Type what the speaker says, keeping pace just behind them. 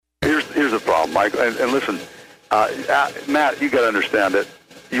here's the problem, Mike. And listen, Matt, you got to understand it.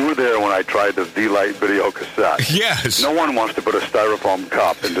 You were there when I tried the V-Lite video cassette. Yes. No one wants to put a styrofoam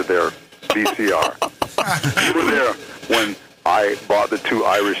cup into their VCR. You were there when I bought the 2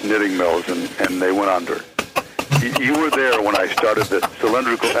 Irish knitting mills and they went under. You were there when I started the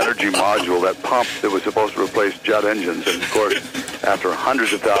cylindrical energy module, that pump that was supposed to replace jet engines. And, of course, after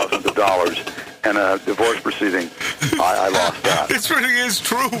hundreds of thousands of dollars and a divorce proceeding, I lost that. This really is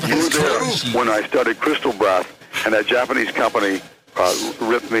true. You were there when I started Crystal Breath and that Japanese company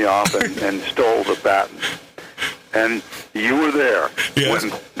ripped me off and stole the patent. And you were there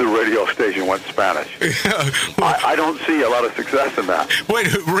when the radio station went Spanish. I don't see a lot of success in that. Wait,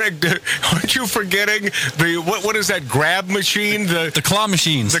 Rick, aren't you forgetting what is that grab machine? The claw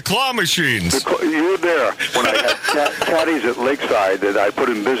machines. The claw machines. You were there when I had caddies at Lakeside that I put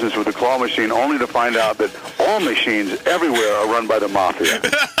in business with the claw machine, only to find out that all machines everywhere are run by the mafia.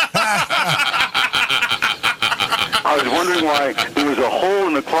 I was wondering why there was a hole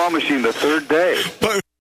in the claw machine the third day.